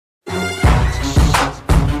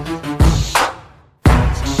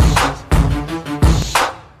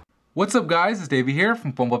What's up guys, it's Davey here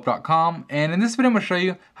from phonebuffstyle, and in this video I'm going to show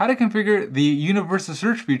you how to configure the universal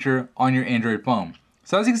search feature on your Android phone.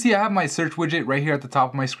 So as you can see, I have my search widget right here at the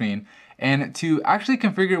top of my screen, and to actually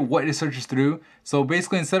configure what it searches through, so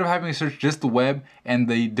basically instead of having to search just the web and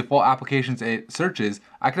the default applications it searches,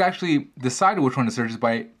 I could actually decide which one it searches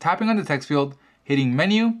by tapping on the text field, hitting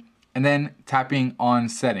menu, and then tapping on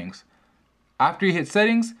settings. After you hit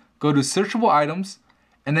settings, go to searchable items,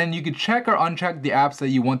 and then you can check or uncheck the apps that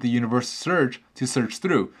you want the universal search to search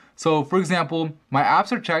through. So for example, my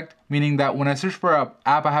apps are checked, meaning that when I search for an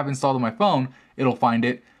app I have installed on my phone, it'll find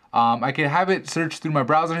it. I can have it search through my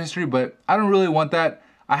browser history, but I don't really want that.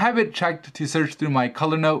 I have it checked to search through my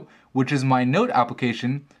Color Note, which is my note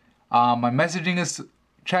application. My messaging is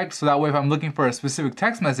checked, so that way if I'm looking for a specific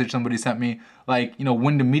text message somebody sent me, like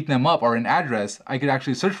when to meet them up or an address, I could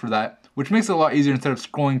actually search for that, which makes it a lot easier instead of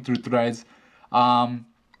scrolling through threads.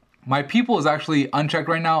 My people is actually unchecked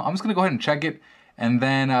right now. I'm just gonna go ahead and check it, and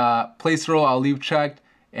then Place Roll I'll leave checked,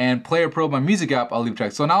 and Player Pro, my music app, I'll leave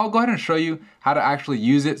checked. So now I'll go ahead and show you how to actually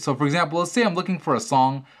use it. So for example, let's say I'm looking for a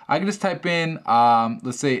song. I can just type in,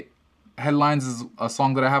 let's say Headlines is a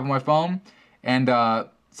song that I have on my phone, and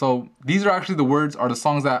so these are actually the words, are the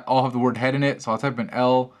songs that all have the word head in it. So I'll type in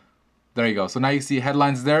L. There you go. So now you see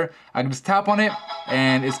Headlines there. I can just tap on it,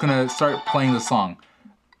 and it's gonna start playing the song.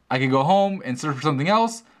 I can go home and search for something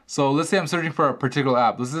else. So let's say I'm searching for a particular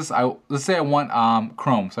app. Let's say I want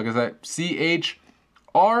Chrome. So I can say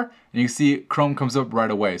CHR, and you can see Chrome comes up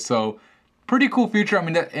right away. So pretty cool feature. I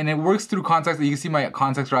mean, and it works through contacts. You can see my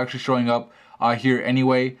contacts are actually showing up here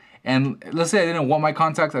anyway. And let's say I didn't want my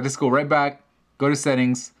contacts. I just go right back, go to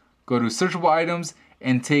settings, go to searchable items,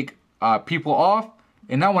 and take people off.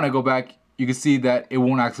 And now when I go back, you can see that it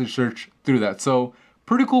won't actually search through that. So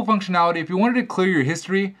pretty cool functionality. If you wanted to clear your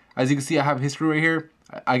history, as you can see, I have history right here.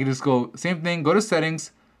 I can just go, same thing, go to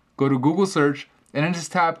settings, go to Google search, and then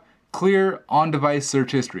just tap clear on device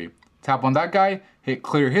search history. Tap on that guy, hit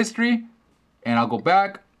clear history, and I'll go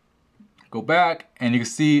back, and you can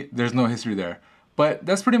see there's no history there. But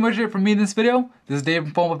that's pretty much it for me in this video. This is Dave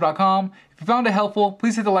from phonebuff.com. If you found it helpful,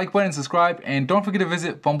 please hit the like button and subscribe, and don't forget to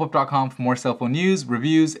visit phonebuff.com for more cell phone news,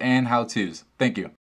 reviews, and how-tos. Thank you.